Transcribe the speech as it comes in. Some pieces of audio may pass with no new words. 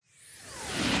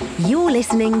You're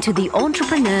listening to the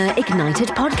Entrepreneur Ignited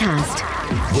podcast,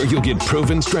 where you'll get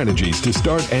proven strategies to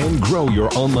start and grow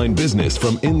your online business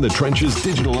from in the trenches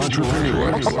digital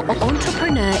entrepreneurs.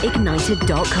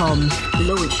 EntrepreneurIgnited.com.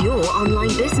 Launch your online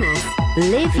business.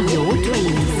 Live your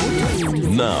dreams.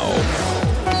 Now,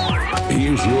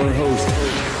 here's your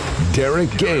host, Derek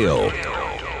Gale.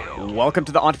 Welcome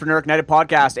to the Entrepreneur Ignited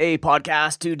podcast, a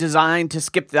podcast designed to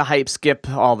skip the hype, skip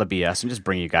all the BS, and just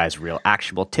bring you guys real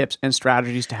actionable tips and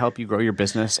strategies to help you grow your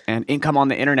business and income on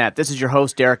the internet. This is your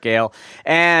host, Derek Gale,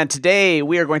 and today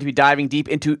we are going to be diving deep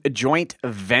into joint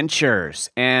ventures.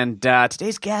 And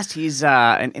today's guest, he's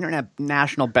an internet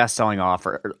national best-selling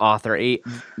author, a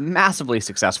massively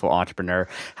successful entrepreneur,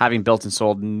 having built and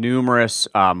sold numerous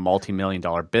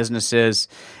multi-million-dollar businesses.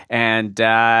 And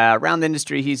around the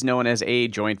industry, he's known as a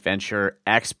joint venture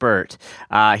expert.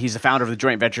 He's the founder of the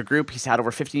Joint Venture Group. He's had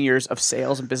over 15 years of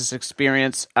sales and business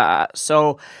experience.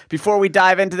 So before we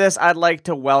dive into this, I'd like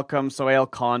to welcome Sohail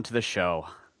to the show.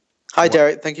 Hi,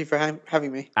 Derek. Thank you for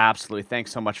having me. Absolutely.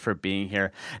 Thanks so much for being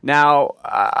here. Now,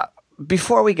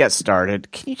 before we get started,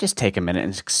 can you just take a minute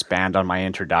and expand on my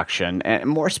introduction? And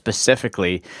more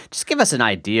specifically, just give us an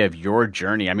idea of your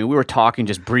journey. I mean, we were talking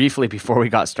just briefly before we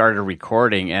got started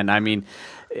recording, and I mean,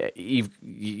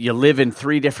 you live in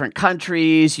 3 different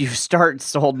countries. You've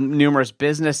sold numerous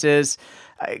businesses.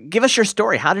 Give us your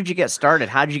story. How did you get started?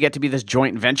 How did you get to be this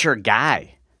joint venture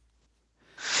guy?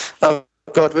 Oh,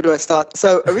 God, where do I start?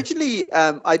 So originally,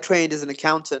 I trained as an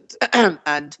accountant,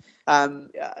 and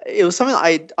it was something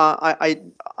I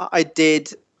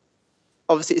did.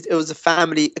 Obviously, it was a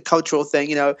cultural thing.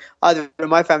 You know, either in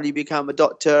my family you become a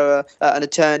doctor, an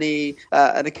attorney,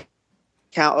 an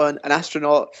accountant, an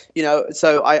astronaut. You know,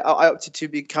 so I opted to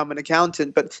become an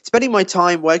accountant. But spending my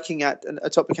time working at a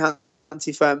top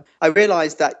accountancy firm, I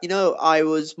realized that, you know, I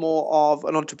was more of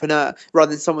an entrepreneur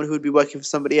rather than someone who would be working for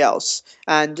somebody else.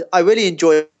 And I really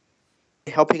enjoy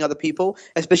helping other people,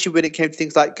 especially when it came to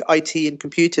things like IT and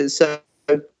computers. So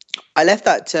I left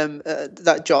that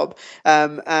job,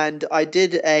 and I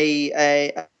did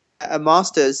a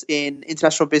master's in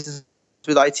international business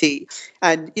with IT.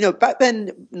 And, you know, back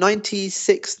then,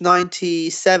 96,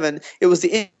 97, it was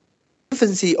the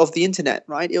infancy of the internet,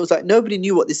 right? It was like nobody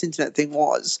knew what this internet thing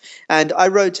was. And I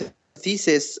wrote a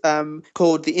thesis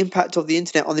called The Impact of the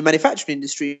Internet on the Manufacturing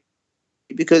Industry,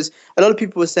 because a lot of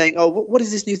people were saying, oh, what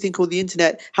is this new thing called the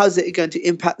internet? How is it going to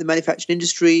impact the manufacturing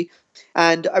industry?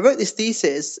 And I wrote this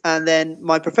thesis, and then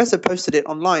my professor posted it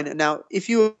online. And now, if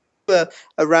you were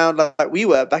around like we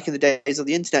were back in the days of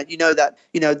the internet, you know that,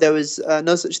 you know, there was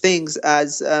no such things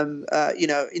as,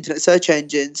 internet search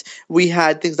engines. We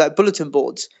had things like bulletin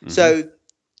boards. Mm-hmm. So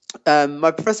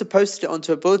my professor posted it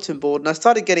onto a bulletin board, and I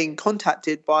started getting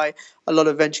contacted by a lot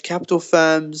of venture capital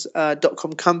firms,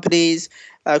 .com companies,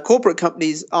 corporate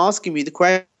companies asking me the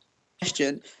question,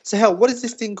 Sohail, what is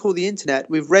this thing called the internet?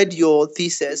 We've read your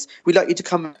thesis. We'd like you to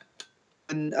come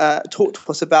and talk to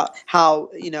us about how,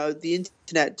 you know, the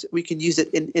internet, we can use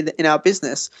it in our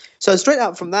business. So straight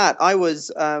out from that, I was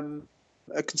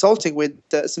consulting with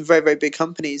some very, very big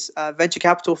companies, venture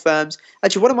capital firms.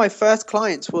 Actually, one of my first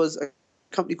clients was a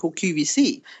company called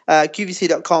QVC,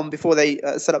 QVC.com, before they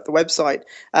set up the website.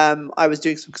 I was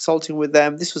doing some consulting with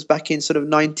them. This was back in sort of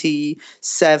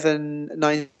 97,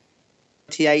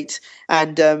 98.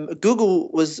 And Google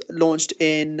was launched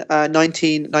in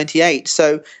 1998.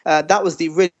 So that was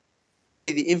the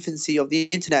infancy of the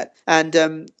internet. And,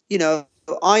 you know,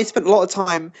 I spent a lot of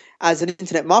time as an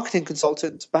internet marketing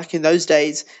consultant back in those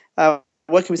days,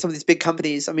 working with some of these big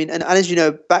companies. I mean, and as you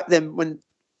know, back then when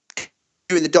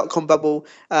during the dot-com bubble,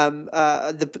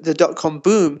 the dot-com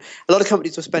boom, a lot of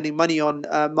companies were spending money on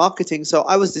marketing. So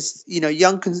I was this, you know,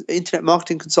 young internet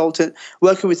marketing consultant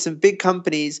working with some big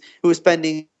companies who were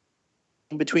spending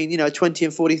between, you know, $20,000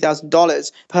 and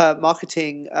 $40,000 per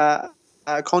marketing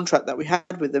contract that we had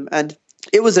with them. And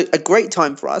it was a great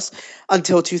time for us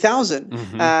until 2000.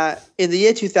 Mm-hmm. In the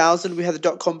year 2000, we had the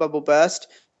dot-com bubble burst.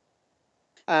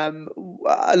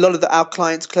 A lot of our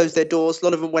clients closed their doors. A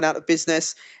lot of them went out of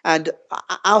business, and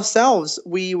ourselves,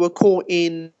 we were caught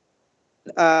in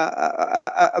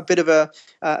a bit of a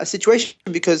situation,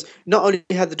 because not only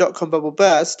had the dot-com bubble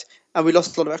burst and we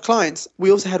lost a lot of our clients,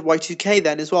 we also had Y2K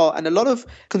then as well. And a lot of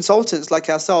consultants like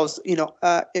ourselves, you know,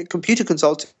 computer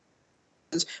consultants,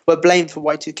 were blamed for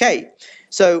Y2K.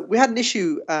 So we had an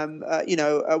issue. We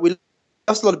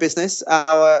lost a lot of business.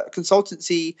 Our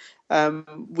consultancy,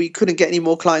 we couldn't get any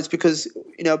more clients because,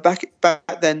 you know, back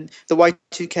then, the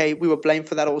Y2K, we were blamed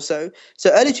for that also.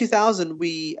 So early 2000,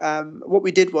 what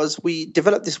we did was we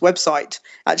developed this website,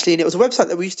 actually, and it was a website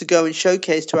that we used to go and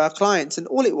showcase to our clients. And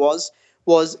all it was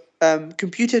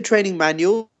computer training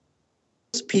manuals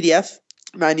PDF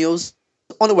manuals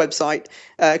on a website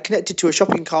connected to a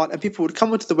shopping cart, and people would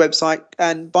come onto the website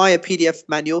and buy a PDF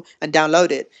manual and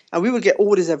download it. And we would get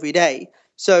orders every day.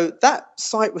 So that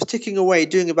site was ticking away,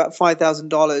 doing about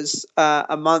 $5,000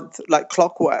 a month, like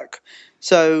clockwork.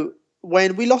 So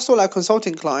when we lost all our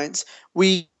consulting clients,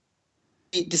 we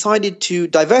decided to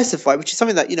diversify, which is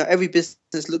something that every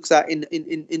business looks at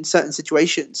in certain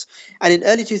situations. And in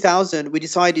early 2000, we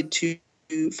decided to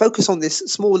focus on this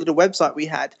small little website we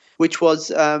had, which was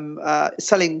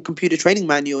selling computer training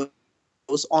manuals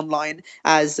online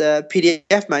as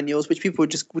PDF manuals, which people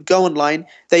would go online.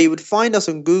 They would find us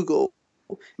on Google.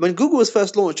 When Google was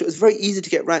first launched, it was very easy to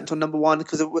get ranked on number one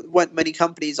because there weren't many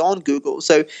companies on Google.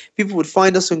 So people would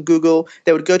find us on Google.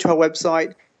 They would go to our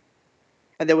website,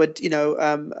 and they would,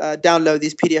 download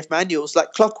these PDF manuals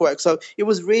like clockwork. So it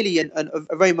was really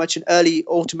a very much an early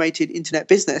automated internet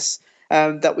business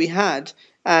that we had.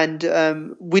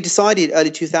 And we decided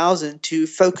early 2000 to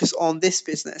focus on this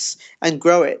business and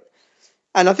grow it.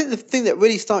 And I think the thing that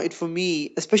really started for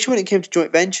me, especially when it came to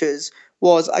joint ventures,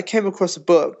 was I came across a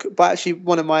book by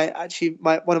one of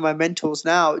my mentors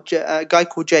now, a guy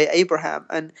called Jay Abraham,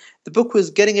 and the book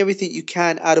was Getting Everything You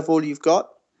Can Out of All You've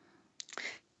Got.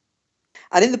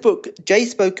 And in the book, Jay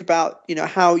spoke about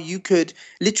how you could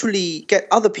literally get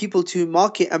other people to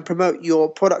market and promote your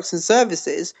products and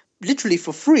services literally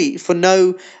for free, for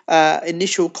no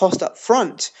initial cost up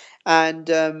front. And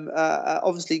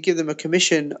obviously give them a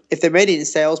commission if they made any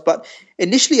sales. But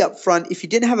initially up front, if you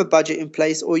didn't have a budget in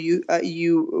place, or you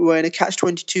were in a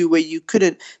catch-22 where you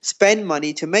couldn't spend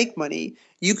money to make money,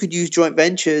 you could use joint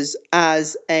ventures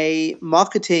as a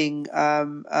marketing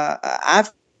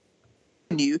avenue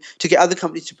to get other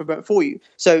companies to promote for you.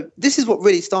 So this is what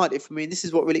really started for me. This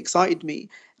is what really excited me.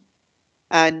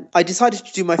 And I decided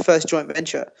to do my first joint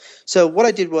venture. So what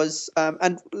I did was,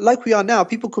 and like we are now,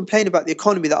 people complain about the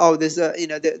economy that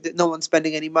there's no one's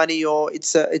spending any money, or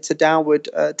it's a downward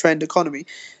trend economy.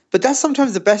 But that's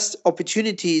sometimes the best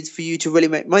opportunities for you to really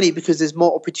make money, because there's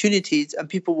more opportunities and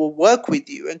people will work with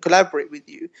you and collaborate with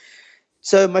you.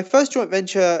 So my first joint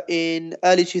venture in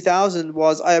early 2000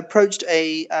 was I approached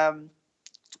an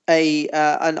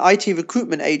IT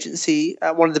recruitment agency,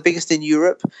 one of the biggest in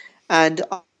Europe, and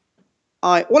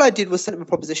all I did was send them a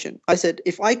proposition. I said,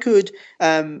 if I could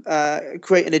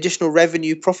create an additional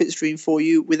revenue profit stream for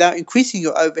you without increasing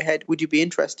your overhead, would you be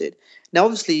interested? Now,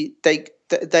 obviously, they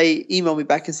emailed me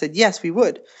back and said, yes, we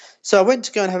would. So I went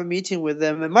to go and have a meeting with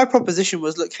them. And my proposition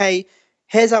was, look, hey,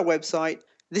 here's our website.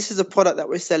 This is a product that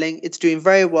we're selling. It's doing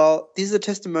very well. These are the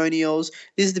testimonials.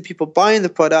 These are the people buying the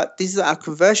product. These are our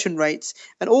conversion rates.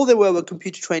 And all there were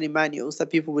computer training manuals that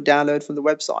people would download from the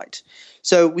website.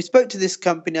 So we spoke to this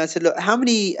company. I said, look, how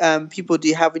many people do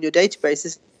you have in your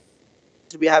database?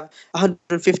 We have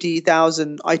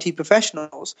 150,000 IT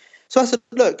professionals. So I said,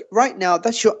 look, right now,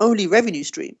 that's your only revenue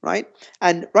stream, right?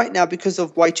 And right now, because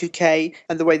of Y2K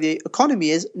and the way the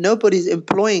economy is, nobody's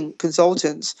employing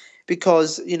consultants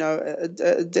because,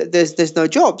 there's no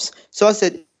jobs. So I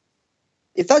said,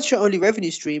 if that's your only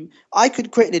revenue stream, I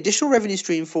could create an additional revenue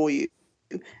stream for you.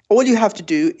 All you have to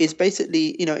do is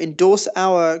basically, endorse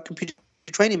our computer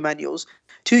training manuals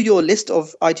to your list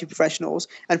of IT professionals,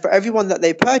 and for everyone that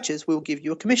they purchase, we'll give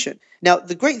you a commission. Now,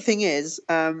 the great thing is,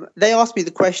 they asked me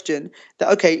the question that,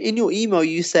 okay, in your email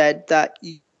you said that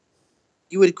you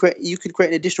could create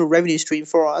an additional revenue stream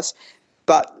for us,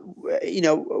 but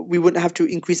we wouldn't have to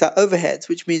increase our overheads,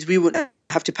 which means we wouldn't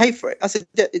have to pay for it. I said,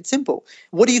 yeah, it's simple.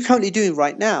 What are you currently doing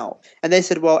right now? And they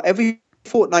said, well, every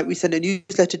fortnight we send a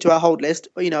newsletter to our hold list,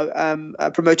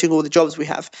 promoting all the jobs we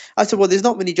have. I said, well, there's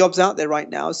not many jobs out there right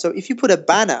now. So if you put a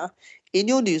banner in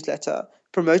your newsletter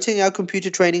promoting our computer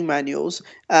training manuals,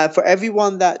 for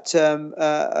everyone that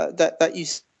you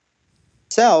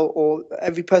sell, or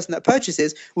every person that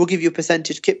purchases, we'll give you a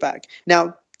percentage kickback.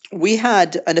 Now, we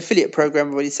had an affiliate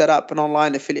program already set up, an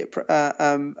online affiliate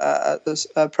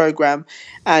program,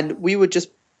 and we would just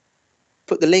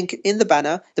put the link in the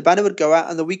banner. The banner would go out,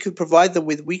 and then we could provide them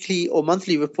with weekly or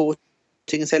monthly reporting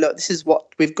and say, look, this is what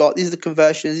we've got. These are the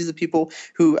conversions. These are the people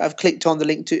who have clicked on the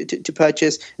link to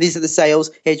purchase. These are the sales.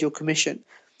 Here's your commission.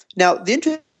 Now, the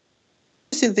interesting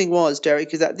thing was,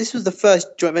 Derek, is that this was the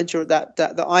first joint venture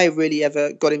that I really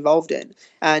ever got involved in.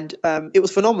 And it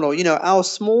was phenomenal. Our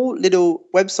small little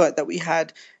website that we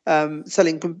had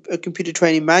selling computer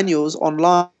training manuals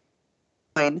online,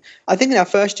 I think in our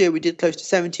first year we did close to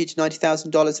 $70,000 to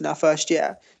 $90,000 in our first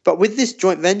year. But with this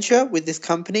joint venture with this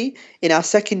company, in our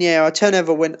second year, our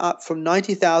turnover went up from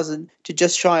 $90,000 to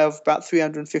just shy of about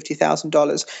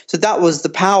 $350,000. So that was the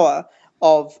power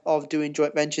of doing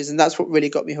joint ventures, and that's what really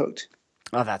got me hooked.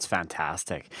 Oh, that's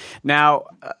fantastic. Now,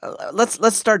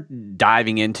 let's start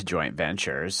diving into joint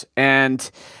ventures,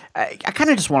 and I kind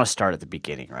of just want to start at the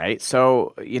beginning, right?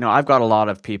 So, I've got a lot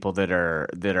of people that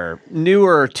are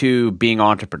newer to being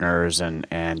entrepreneurs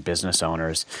and business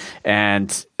owners,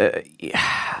 and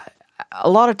a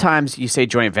lot of times you say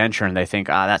joint venture, and they think,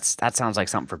 that sounds like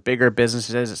something for bigger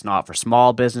businesses. It's not for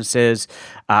small businesses.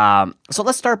 So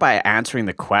let's start by answering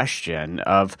the question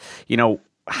of,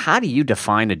 how do you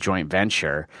define a joint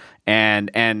venture, and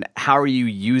how are you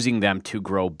using them to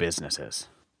grow businesses?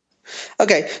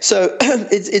 Okay, so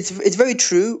it's very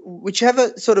true.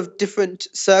 Whichever sort of different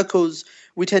circles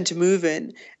we tend to move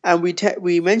in, and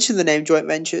we mention the name joint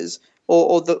ventures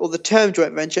or the term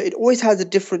joint venture, it always has a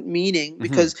different meaning,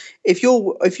 because if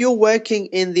you're working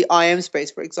in the IM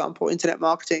space, for example, internet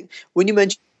marketing, when you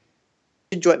mention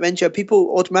joint venture,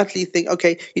 people automatically think,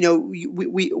 okay,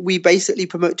 we basically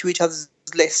promote to each other's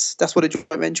lists. That's what a joint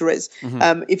venture is.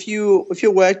 If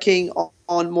you're working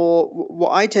on more,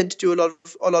 what I tend to do a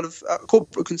lot of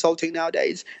corporate consulting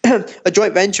nowadays, a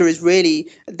joint venture is really,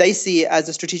 they see it as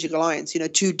a strategic alliance.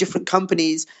 Two different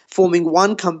companies forming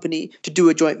one company to do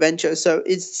a joint venture. So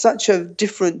it's such a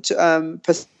different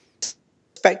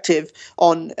perspective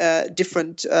on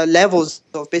different levels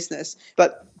of business,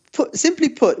 but. Simply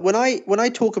put, when I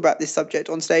talk about this subject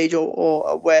on stage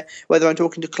or whether I'm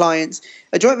talking to clients,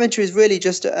 a joint venture is really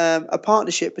just a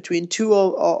partnership between two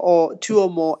or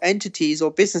more entities or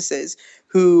businesses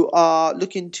who are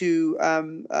looking to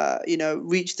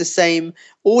reach the same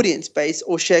audience base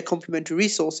or share complementary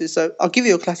resources. So I'll give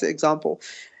you a classic example.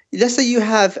 Let's say you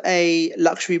have a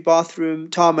luxury bathroom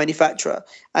tile manufacturer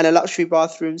and a luxury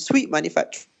bathroom suite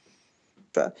manufacturer.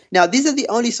 Now, these are the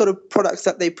only sort of products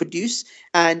that they produce.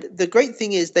 And the great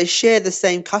thing is they share the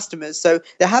same customers. So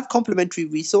they have complementary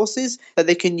resources that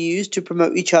they can use to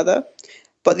promote each other.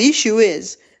 But the issue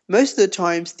is, most of the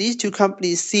times, these two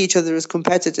companies see each other as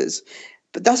competitors.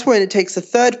 But that's when it takes a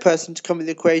third person to come in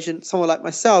the equation, someone like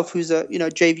myself, who's a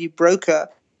JV broker,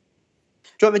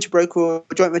 joint venture broker or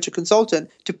joint venture consultant,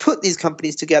 to put these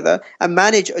companies together and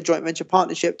manage a joint venture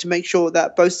partnership to make sure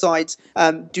that both sides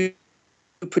do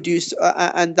produce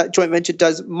and that joint venture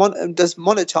does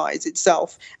monetize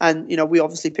itself, and we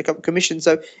obviously pick up commission.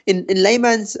 So in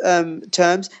layman's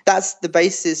terms, that's the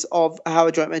basis of how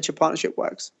a joint venture partnership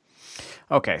works.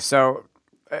 Okay, so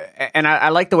and I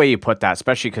like the way you put that,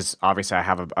 especially because obviously I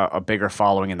have a bigger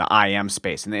following in the IM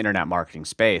space, in the internet marketing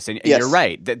space, and yes. You're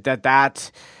right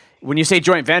that when you say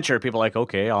joint venture, people are like,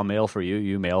 okay, I'll mail for you,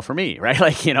 you mail for me, right?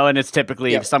 Like, and it's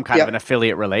typically some kind of an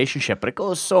affiliate relationship, but it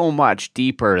goes so much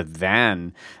deeper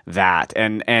than that.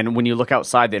 And when you look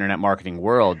outside the internet marketing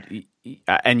world,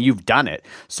 and you've done it,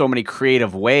 so many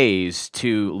creative ways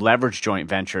to leverage joint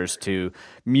ventures to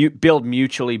build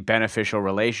mutually beneficial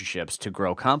relationships to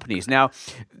grow companies. Now,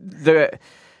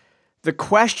 the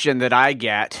question that I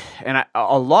get, and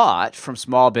a lot from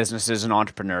small businesses and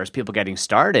entrepreneurs, people getting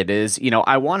started, is,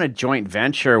 I want a joint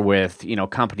venture with,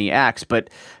 company X, but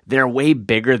they're way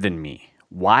bigger than me.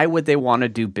 Why would they want to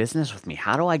do business with me?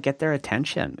 How do I get their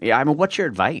attention? Yeah, what's your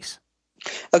advice?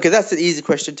 Okay, that's an easy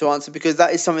question to answer, because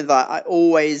that is something that I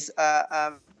always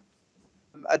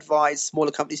advise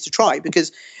smaller companies to try.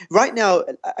 Because right now,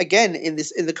 again, in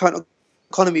the current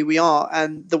economy we are,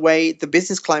 and the way the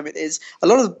business climate is, a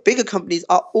lot of bigger companies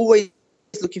are always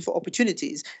looking for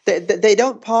opportunities. They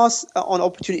don't pass on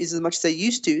opportunities as much as they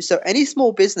used to. So any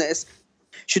small business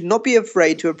should not be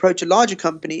afraid to approach a larger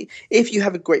company if you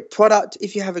have a great product,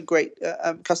 if you have a great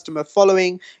customer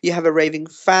following, you have a raving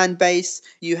fan base,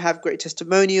 you have great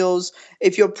testimonials.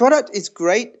 If your product is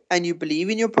great and you believe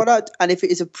in your product, and if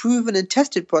it is a proven and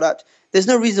tested product, there's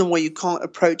no reason why you can't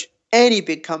approach any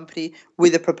big company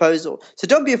with a proposal. So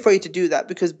don't be afraid to do that,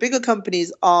 because bigger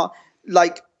companies are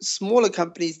like smaller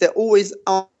companies. They're always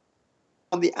on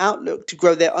the outlook to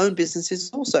grow their own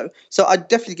businesses also. So I'd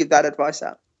definitely give that advice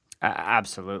out.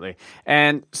 Absolutely.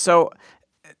 And so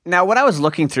now when I was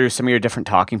looking through some of your different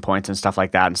talking points and stuff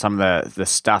like that, and some of the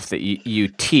stuff that you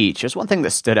teach, there's one thing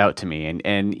that stood out to me.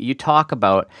 And you talk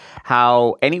about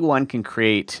how anyone can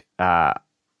create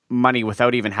money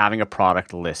without even having a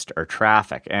product list or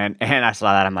traffic. And I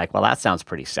saw that. I'm like, well, that sounds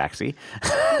pretty sexy.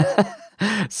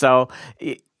 So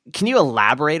can you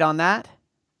elaborate on that?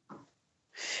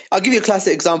 I'll give you a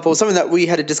classic example, something that we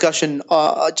had a discussion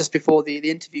just before the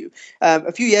interview.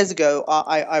 A few years ago,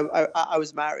 I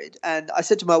was married, and I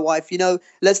said to my wife,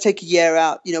 let's take a year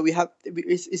out.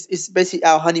 It's basically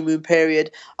our honeymoon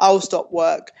period. I'll stop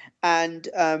work and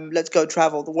let's go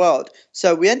travel the world.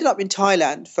 So we ended up in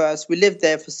Thailand first. We lived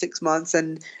there for 6 months,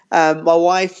 and my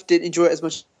wife didn't enjoy it as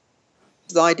much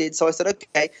I did. So I said,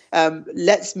 okay,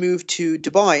 let's move to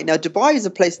Dubai. Now, Dubai is a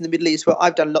place in the Middle East where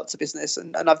I've done lots of business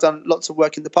and I've done lots of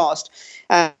work in the past.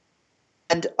 And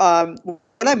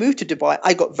when I moved to Dubai,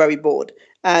 I got very bored.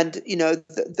 And,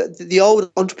 the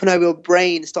old entrepreneurial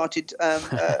brain started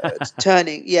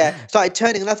turning.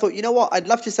 And I thought, you know what, I'd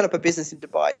love to set up a business in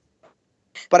Dubai.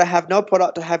 But I have no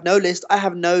product, I have no list, I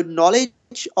have no knowledge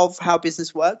of how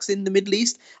business works in the Middle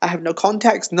East. I have no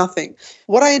contacts, nothing.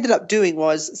 What I ended up doing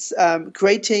was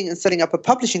creating and setting up a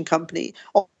publishing company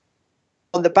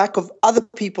on the back of other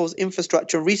people's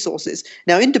infrastructure and resources.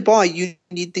 Now, in Dubai, you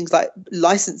need things like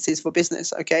licenses for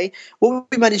business, okay? What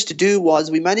we managed to do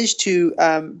was we managed to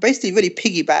basically really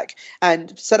piggyback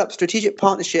and set up strategic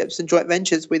partnerships and joint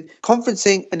ventures with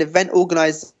conferencing and event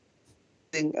organizing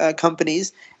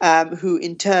companies who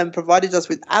in turn provided us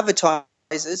with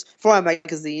advertisers for our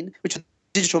magazine, which was a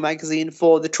digital magazine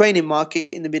for the training market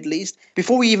in the Middle East.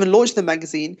 Before we even launched the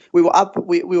magazine, we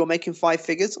were making 5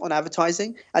 figures on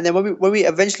advertising. And then when we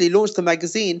eventually launched the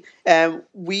magazine,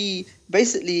 we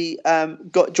basically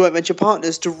got joint venture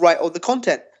partners to write all the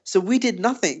content. So we did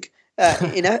nothing.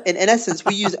 In essence,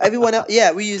 we use everyone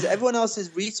else's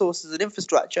resources and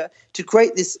infrastructure to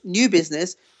create this new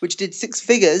business, which did 6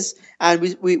 figures, and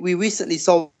we recently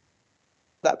sold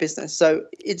that business. So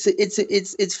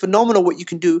it's phenomenal what you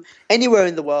can do anywhere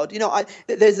in the world.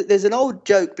 There's an old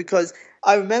joke, because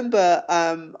I remember,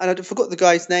 and I forgot the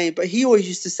guy's name, but he always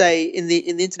used to say in the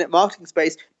internet marketing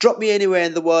space, drop me anywhere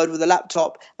in the world with a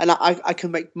laptop and I can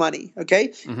make money. Okay.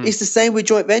 Mm-hmm. It's the same with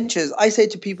joint ventures. I say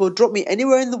to people, drop me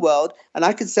anywhere in the world and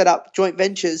I can set up joint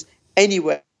ventures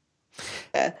anywhere.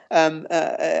 As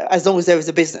long as there is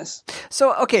a business.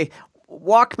 So, okay.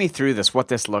 Walk me through what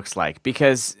this looks like,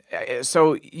 because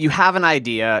so you have an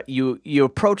idea, you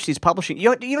approach these publishing, you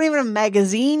don't even have a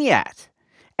magazine yet,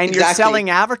 and You're selling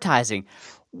advertising.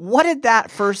 What did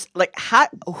that first,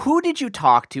 who did you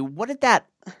talk to?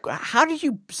 How did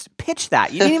you pitch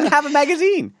that? You didn't even have a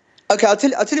magazine. Okay, I'll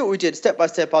tell you what we did step by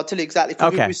step. I'll tell you exactly.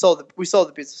 Okay. We sold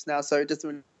the business now, so it doesn't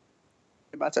really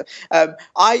matter.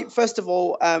 I first of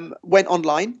all went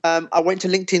online. I went to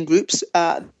LinkedIn groups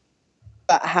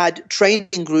that had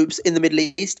training groups in the Middle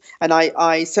East, and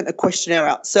I sent a questionnaire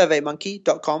out,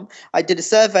 surveymonkey.com. I did a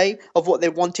survey of what they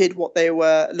wanted, what they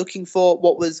were looking for,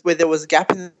 where there was a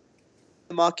gap in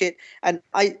the market, and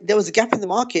there was a gap in the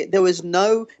market. There was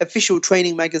no official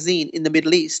training magazine in the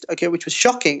Middle East, okay, which was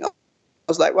shocking. I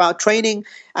was like, wow, training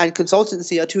and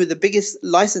consultancy are 2 of the biggest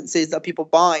licenses that people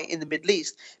buy in the Middle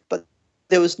East, but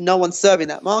there was no one serving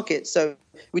that market. So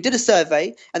we did a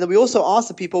survey, and then we also asked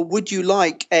the people, would you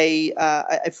like a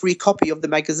free copy of the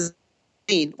magazine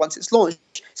once it's launched?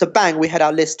 So bang, we had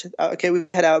our list. We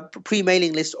had our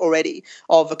pre-mailing list already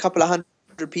of a couple of hundred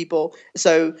people.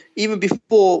 So even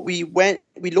before we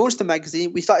launched the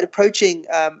magazine, we started approaching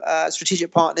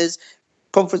strategic partners,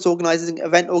 conference organizers,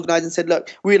 event organizers, and said,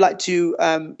 look, we'd like to,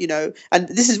 and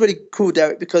this is really cool,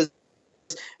 Derek, because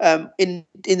in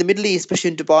the Middle East, especially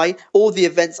in Dubai, all the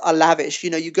events are lavish.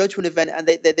 You go to an event and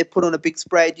they put on a big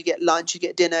spread. You get lunch, you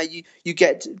get dinner, you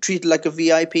get treated like a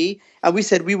VIP. And we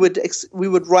said we would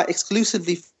write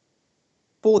exclusively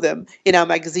for them in our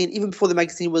magazine, even before the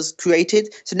magazine was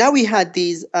created. So now we had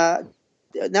these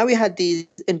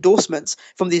endorsements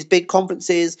from these big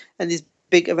conferences and these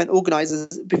big event organizers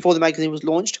before the magazine was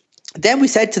launched. Then we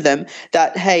said to them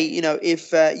that, hey,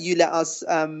 if you let us,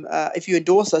 if you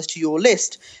endorse us to your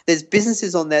list, there's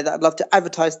businesses on there that I'd love to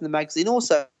advertise in the magazine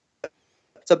also.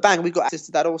 So bang, we got access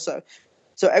to that also.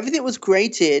 So everything was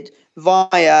created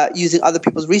via using other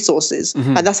people's resources.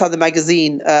 Mm-hmm. And that's how the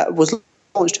magazine was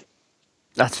launched.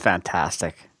 That's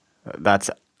fantastic. That's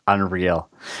unreal.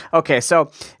 Okay,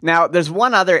 so now there's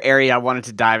one other area I wanted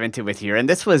to dive into with you, and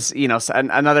this was,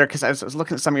 another, because I was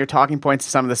looking at some of your talking points,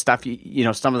 some of the stuff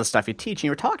some of the stuff you teach, and you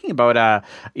were talking about a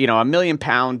 £1 million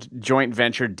joint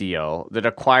venture deal that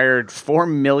acquired 4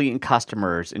 million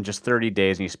customers in just 30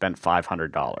 days, and you spent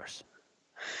 $500.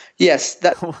 Yes,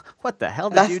 what the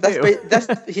hell did you do?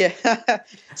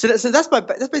 So that's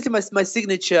basically my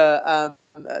signature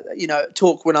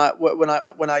talk when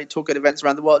I talk at events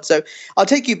around the world. So I'll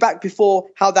take you back before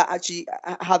how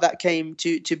that came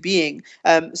to being.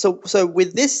 So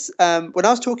with this, when I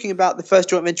was talking about the first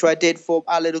joint venture I did for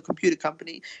our little computer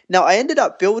company, now I ended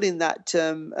up building that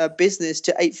business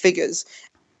to 8 figures.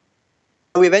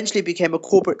 We eventually became a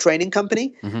corporate training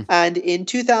company, mm-hmm. and in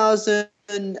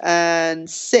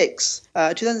 2006,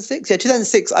 I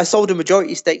sold a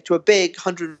majority stake to a big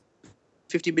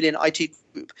 150 million IT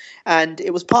group, and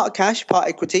it was part cash, part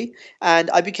equity. And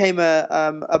I became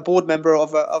a board member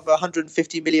of a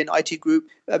 150 million IT group.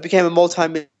 Became a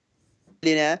multi-million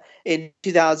millionaire in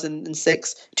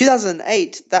 2006.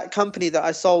 2008, that company that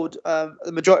I sold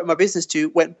the majority of my business to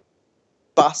went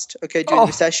bust. Okay, during the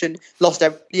recession,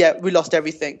 we lost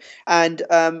everything, and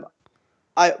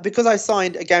because I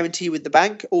signed a guarantee with the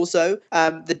bank, also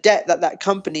the debt that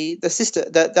company,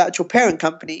 the actual parent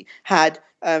company had.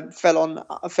 Fell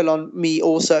on me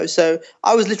also, so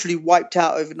I was literally wiped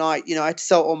out overnight. I had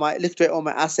to liquidate all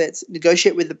my assets,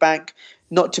 negotiate with the bank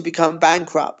not to become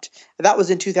bankrupt. And that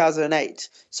was in 2008.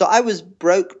 So I was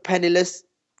broke, penniless,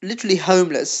 literally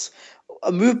homeless. I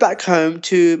moved back home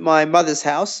to my mother's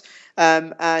house.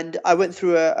 And I went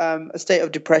through a state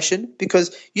of depression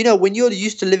because, when you're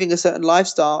used to living a certain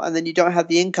lifestyle and then you don't have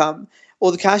the income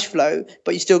or the cash flow,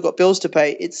 but you still got bills to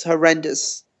pay, it's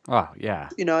horrendous. Oh, yeah.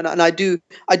 And I do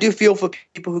feel for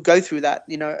people who go through that,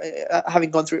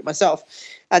 having gone through it myself.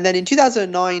 And then in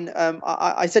 2009,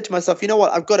 I said to myself, you know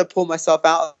what, I've got to pull myself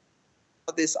out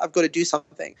of this. I've got to do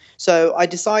something. So I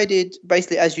decided,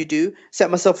 basically, as you do,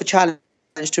 set myself a challenge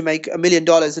to make $1 million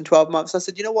in 12 months. I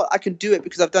said, you know what, I can do it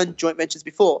because I've done joint ventures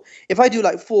before. If I do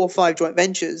like 4 or 5 joint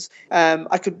ventures,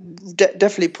 I could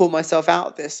definitely pull myself out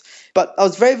of this. But I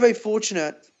was very, very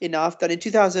fortunate enough that in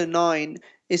 2009,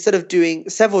 instead of doing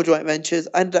several joint ventures,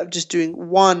 I ended up just doing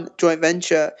one joint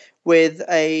venture with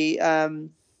a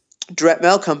direct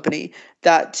mail company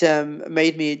that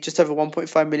made me just over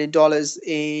 $1.5 million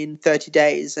in 30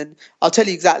 days. And I'll tell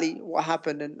you exactly what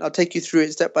happened, and I'll take you through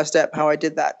it step by step how I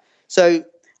did that. So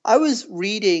I was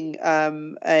reading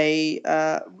we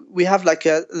have like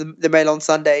the Mail on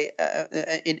Sunday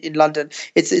in London.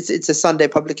 It's a Sunday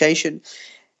publication.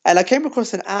 And I came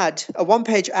across an ad, a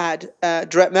one-page ad,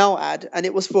 direct mail ad, and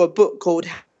it was for a book called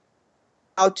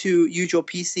How to Use Your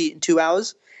PC in 2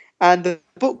 Hours. And the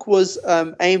book was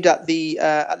aimed at the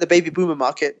baby boomer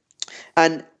market.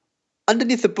 And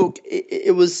underneath the book,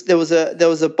 there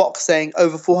was a box saying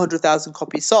over 400,000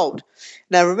 copies sold.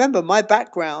 Now, remember, my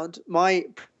background, my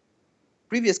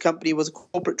previous company was a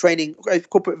corporate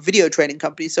video training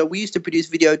company. So we used to produce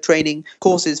video training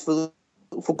courses for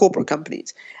corporate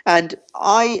companies. And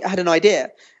I had an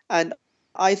idea, and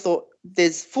I thought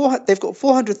they've got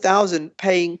 400,000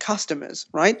 paying customers,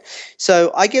 right?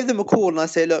 So I gave them a call and I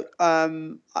say, look,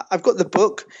 I've got the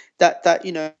book that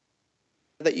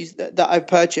I've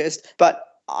purchased, but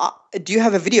do you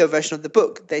have a video version of the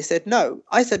book? They said no.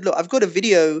 I said, look, I've got a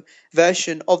video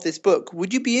version of this book.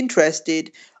 Would you be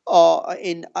interested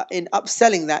in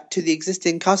upselling that to the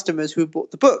existing customers who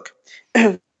bought the book?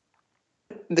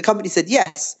 And the company said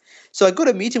yes. So I got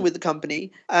a meeting with the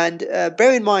company, and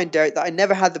bear in mind, Derek, that I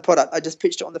never had the product. I just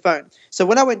pitched it on the phone. So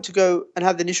when I went to go and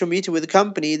have the initial meeting with the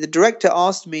company, the director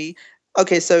asked me,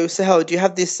 okay, so Sohail, do you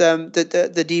have this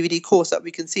the DVD course that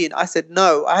we can see? And I said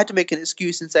no. I had to make an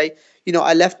excuse and say,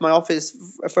 I left my office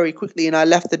very quickly and I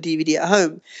left the DVD at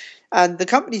home. And the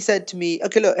company said to me,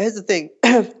 okay, look, here's the thing.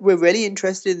 We're really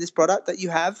interested in this product that you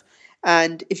have.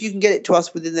 And if you can get it to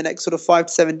us within the next sort of 5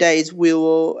 to 7 days, we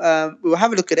will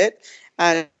have a look at it.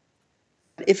 And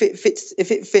if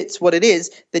it fits what it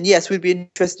is, then yes, we'd be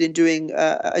interested in doing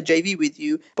a JV with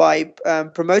you by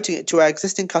promoting it to our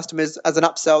existing customers as an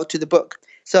upsell to the book.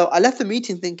 So I left the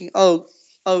meeting thinking, oh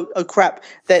crap,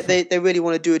 they really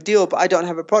want to do a deal, but I don't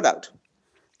have a product.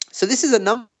 So this is a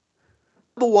number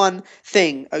one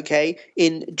thing, okay,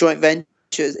 in joint ventures.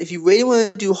 If you really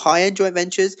want to do high-end joint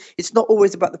ventures, it's not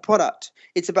always about the product.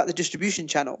 It's about the distribution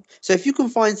channel. So if you can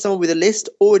find someone with a list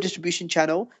or a distribution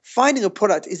channel, finding a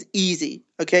product is easy,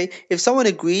 okay? If someone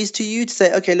agrees to you to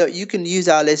say, okay, look, you can use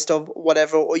our list of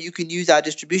whatever, or you can use our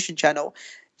distribution channel,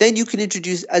 then you can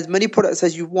introduce as many products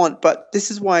as you want. But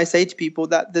this is why I say to people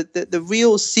that the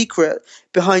real secret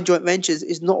behind joint ventures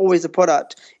is not always a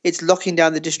product. It's locking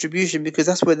down the distribution, because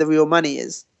that's where the real money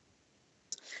is.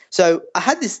 So I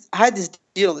had this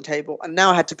deal on the table, and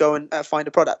now I had to go and find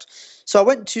a product. So I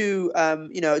went to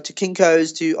to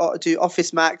Kinko's, to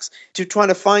Office Max, to trying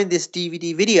to find this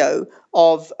DVD video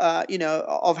of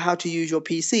of how to use your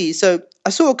PC. So I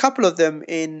saw a couple of them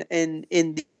in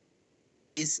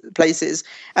these places,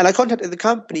 and I contacted the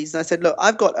companies and I said, look,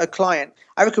 I've got a client.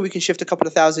 I reckon we can shift a couple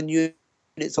of thousand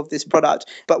units of this product,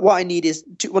 but what I need is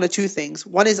one of two things.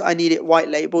 One is I need it white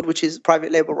labeled, which is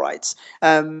private label rights.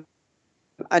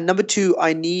 And number two,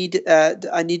 I need a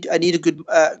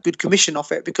good commission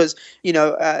off it, because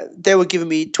they were giving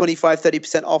me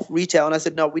 25-30% off retail, and I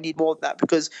said no, we need more than that,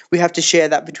 because we have to share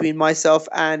that between myself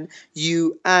and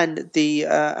you and the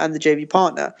JV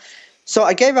partner. So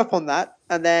I gave up on that,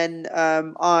 and then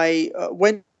I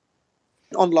went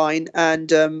online,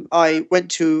 and I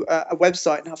went to a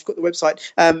website, and I've got the website.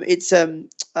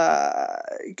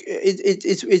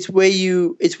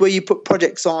 It's where you put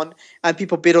projects on, and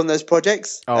people bid on those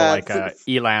projects. Like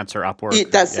Elance or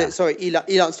Upwork. That's it. Sorry,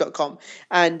 elance.com.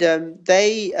 And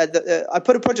I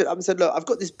put a project up and said, look, I've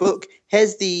got this book.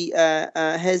 Here's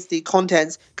the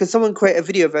contents. Can someone create a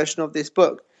video version of this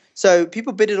book? So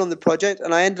people bidded on the project,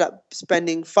 and I ended up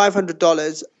spending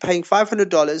 $500, paying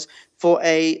 $500 for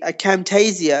a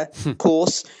Camtasia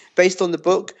course based on the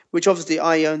book, which obviously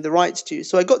I own the rights to.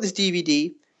 So I got this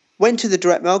DVD, went to the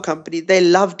direct mail company. They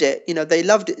loved it. They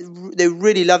loved it. They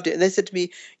really loved it. And they said to me,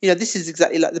 this is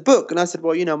exactly like the book. And I said,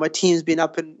 well, my team's been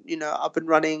up and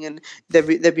running, and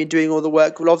they've been doing all the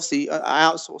work. Well, obviously I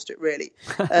outsourced it really.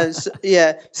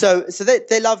 So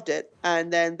they loved it.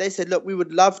 And then they said, look, we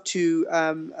would love to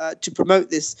promote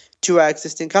this to our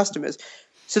existing customers.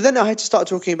 So then I had to start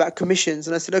talking about commissions.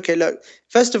 And I said, okay, look,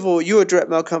 first of all, you're a direct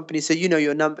mail company, so you know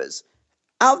your numbers.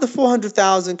 Out of the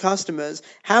 400,000 customers,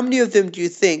 how many of them do you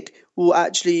think will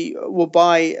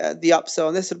buy the upsell?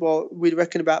 And they said, well, we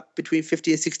reckon about between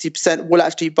 50 and 60% will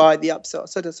actually buy the upsell.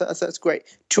 So that's great.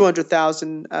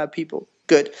 200,000 people.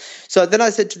 Good. So then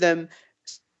I said to them,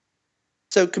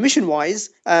 so commission-wise,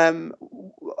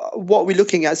 what are we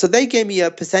looking at? So they gave me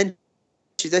a percentage.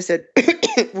 They said,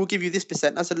 we'll give you this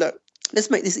percent. I said, look, let's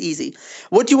make this easy.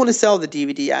 What do you want to sell the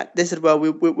DVD at? They said, well,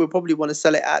 we'll probably want to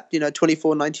sell it at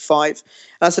 $24.95. And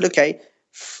I said, okay,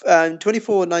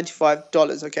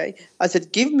 $24.95. Okay. I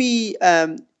said, give me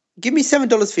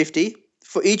 $7.50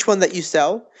 for each one that you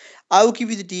sell. I will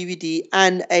give you the DVD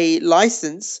and a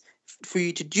license for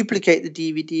you to duplicate the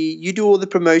DVD. You do all the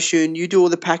promotion, you do all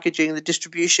the packaging, the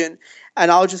distribution, and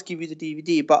I'll just give you the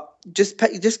DVD. But just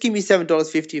give me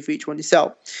 $7.50 for each one you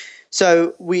sell.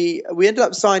 So we ended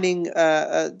up signing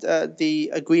the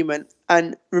agreement.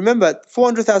 And remember,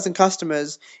 400,000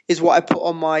 customers is what I put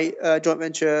on my joint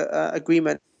venture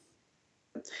agreement.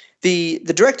 The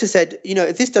director said,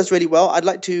 if this does really well, I'd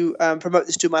like to promote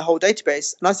this to my whole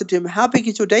database. And I said to him, how big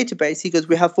is your database? He goes,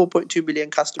 we have 4.2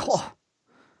 million customers. Oh.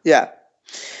 Yeah.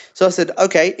 So I said,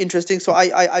 okay, interesting. So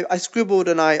I scribbled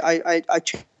and I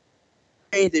changed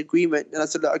the agreement, and I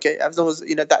said, okay, as long as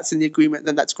that's in the agreement,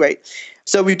 then that's great.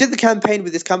 So we did the campaign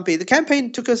with this company. The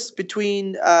campaign took us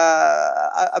between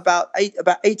about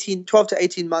 12 to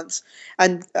 18 months,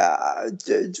 and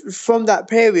from that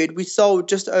period, we sold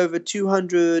just over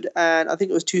 200, and I think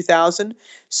it was 2,000.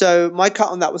 So my cut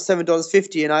on that was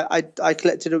 $7.50, and I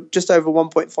collected just over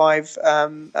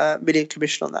 1.5 million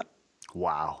commission on that.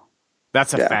 Wow,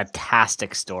 that's a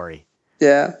fantastic story.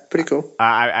 Yeah, pretty cool.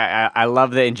 I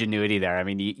love the ingenuity there. I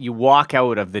mean, you walk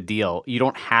out of the deal, you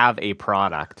don't have a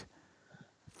product,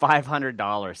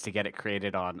 $500 to get it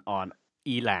created on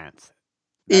Elance.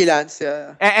 Elance,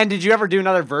 yeah. And did you ever do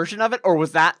another version of it, or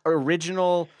was that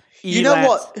original Elance? You know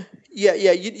what? Yeah.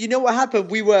 You know what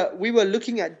happened? We were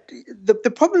looking at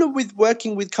the problem with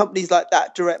working with companies like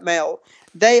that, direct mail.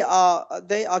 They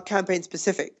are campaign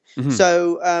specific. Mm-hmm.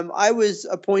 So I was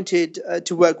appointed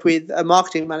to work with a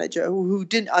marketing manager who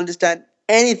didn't understand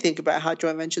anything about how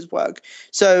joint ventures work.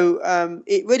 So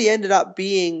it really ended up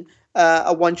being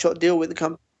a one-shot deal with the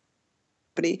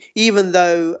company, even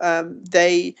though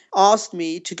they asked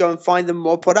me to go and find them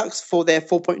more products for their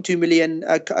 4.2 million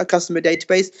customer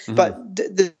database. Mm-hmm. But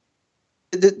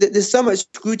there's so much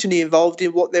scrutiny involved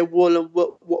in what they will and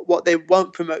what they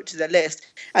won't promote to their list,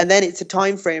 and then it's a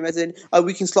time frame, as in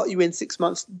we can slot you in 6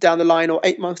 months down the line or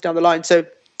 8 months down the line. So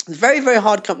it's a very, very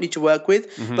hard company to work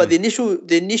with. Mm-hmm. But the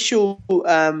initial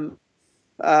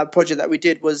project that we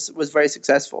did was very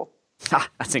successful.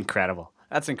 That's incredible.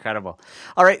 That's incredible.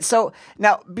 All right, so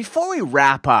now before we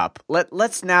wrap up,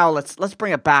 let's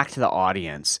bring it back to the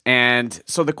audience. And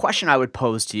so the question I would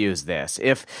pose to you is this: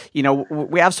 if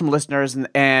we have some listeners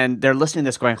and they're listening to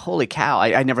this, going, "Holy cow!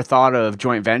 I never thought of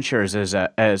joint ventures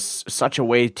as such a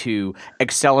way to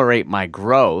accelerate my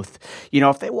growth."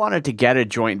 If they wanted to get a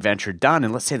joint venture done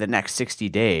in, let's say, the next 60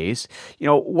 days,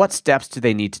 what steps do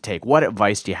they need to take? What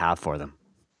advice do you have for them?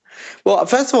 Well,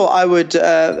 first of all, I would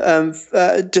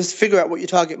just figure out what your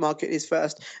target market is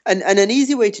first, and an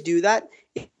easy way to do that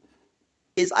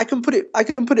is I can put it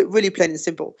really plain and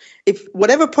simple. If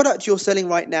whatever product you're selling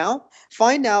right now,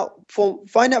 find out from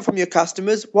your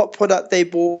customers what product they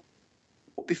bought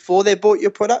before they bought your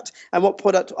product and what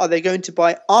product are they going to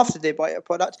buy after they buy your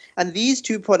product, and these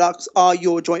two products are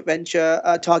your joint venture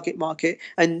target market,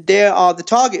 and they are the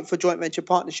target for joint venture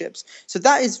partnerships. So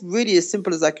that is really as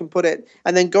simple as I can put it,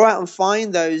 and then go out and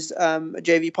find those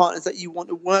JV partners that you want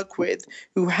to work with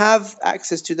who have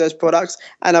access to those products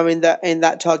and are in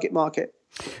that target market.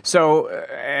 So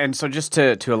just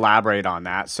to elaborate on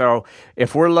that, so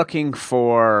if we're looking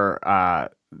for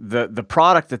the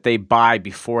product that they buy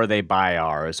before they buy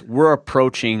ours, we're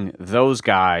approaching those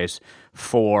guys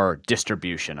for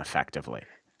distribution effectively.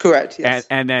 Correct. Yes.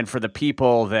 And then for the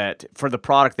people for the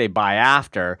product they buy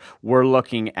after, we're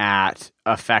looking at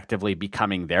effectively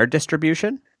becoming their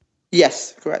distribution.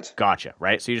 Yes, correct. Gotcha.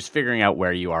 Right. So you're just figuring out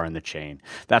where you are in the chain.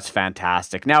 That's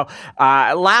fantastic. Now,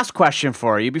 last question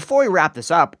for you before we wrap this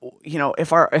up.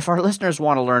 If our listeners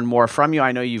want to learn more from you,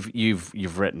 I know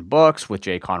you've written books with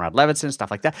J. Conrad Levinson, stuff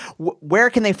like that. Where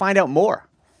can they find out more?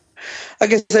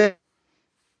 Okay, so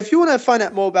if you want to find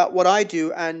out more about what I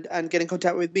do and get in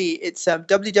contact with me, it's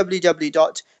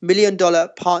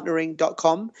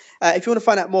www.milliondollarpartnering.com. If you want to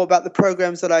find out more about the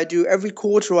programs that I do, every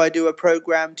quarter I do a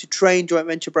program to train joint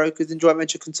venture brokers and joint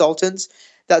venture consultants.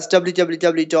 That's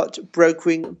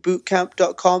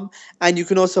www.brokeringbootcamp.com. And you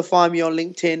can also find me on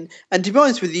LinkedIn. And to be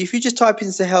honest with you, if you just type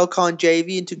in Sohail Khan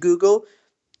JV into Google,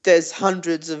 there's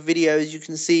hundreds of videos you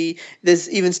can see. There's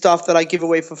even stuff that I give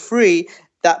away for free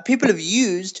that people have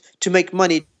used to make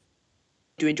money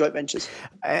doing joint ventures.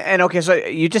 And okay, so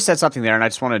you just said something there, and I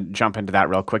just want to jump into that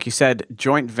real quick. You said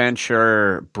joint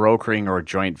venture brokering or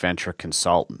joint venture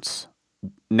consultants.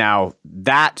 Now,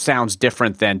 that sounds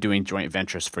different than doing joint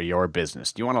ventures for your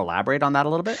business. Do you want to elaborate on that a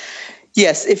little bit?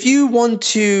 Yes. If you want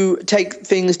to take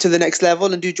things to the next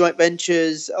level and do joint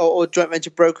ventures or joint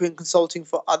venture brokering consulting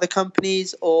for other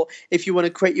companies, or if you want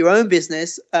to create your own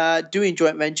business doing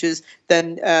joint ventures,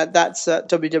 then that's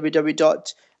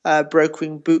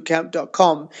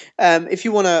www.brokeringbootcamp.com. If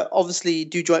you want to obviously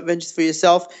do joint ventures for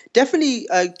yourself, definitely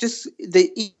just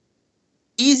the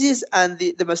easiest and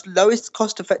the most lowest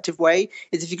cost-effective way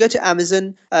is if you go to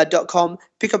Amazon.com,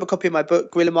 pick up a copy of my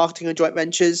book, Guerrilla Marketing and Joint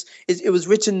Ventures. It was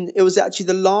actually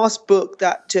the last book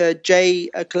that Jay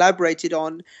collaborated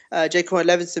on, Jay Conrad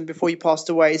Levinson, before he passed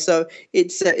away. So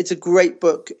it's a great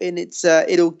book, and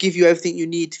it'll give you everything you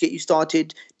need to get you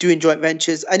started doing joint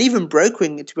ventures and even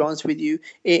brokering, to be honest with you,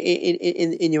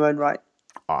 in your own right.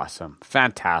 Awesome.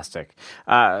 Fantastic.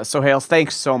 Sohail,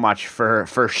 thanks so much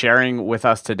for sharing with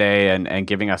us today and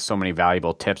giving us so many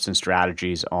valuable tips and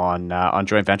strategies on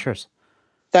joint ventures.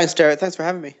 Thanks, Derek. Thanks for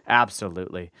having me.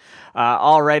 Absolutely.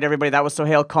 All right, everybody. That was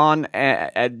Sohail Khan,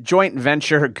 a joint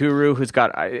venture guru who's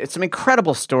got some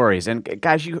incredible stories. And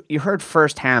guys, you heard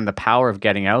firsthand the power of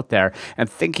getting out there and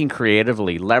thinking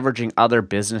creatively, leveraging other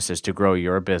businesses to grow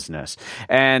your business.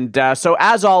 And so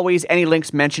as always, any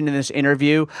links mentioned in this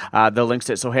interview, the links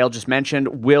that Sohail just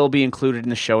mentioned will be included in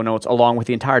the show notes along with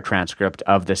the entire transcript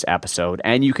of this episode.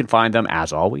 And you can find them,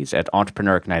 as always, at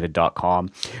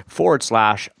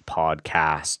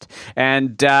entrepreneurignited.com/podcast.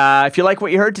 And if you like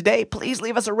what you heard today, please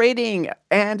leave us a rating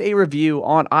and a review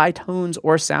on iTunes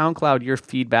or SoundCloud. Your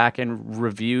feedback and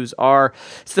reviews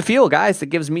it's the fuel, guys, that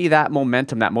gives me that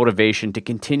momentum, that motivation to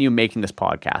continue making this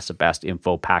podcast the best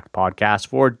info-packed podcast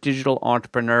for digital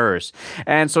entrepreneurs.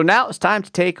 And so now it's time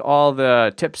to take all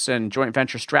the tips and joint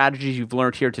venture strategies you've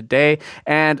learned here today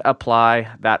and apply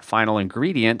that final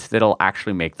ingredient that'll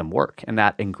actually make them work. And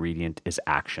that ingredient is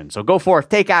action. So go forth,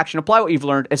 take action, apply what you've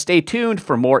learned, and stay tuned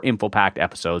for more info-packed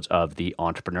episodes of the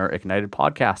Entrepreneur Ignited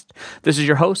podcast. This is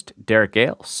your host, Derek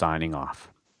Gale, signing off.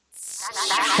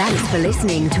 Thanks for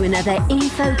listening to another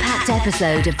info-packed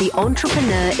episode of the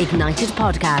Entrepreneur Ignited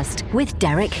podcast with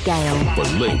Derek Gale. For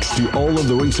links to all of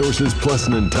the resources plus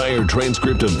an entire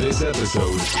transcript of this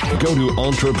episode, go to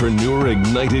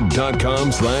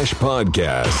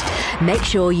entrepreneurignited.com/podcast. Make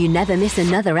sure you never miss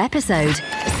another episode.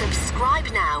 Subscribe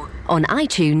now on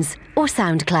iTunes or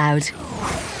SoundCloud.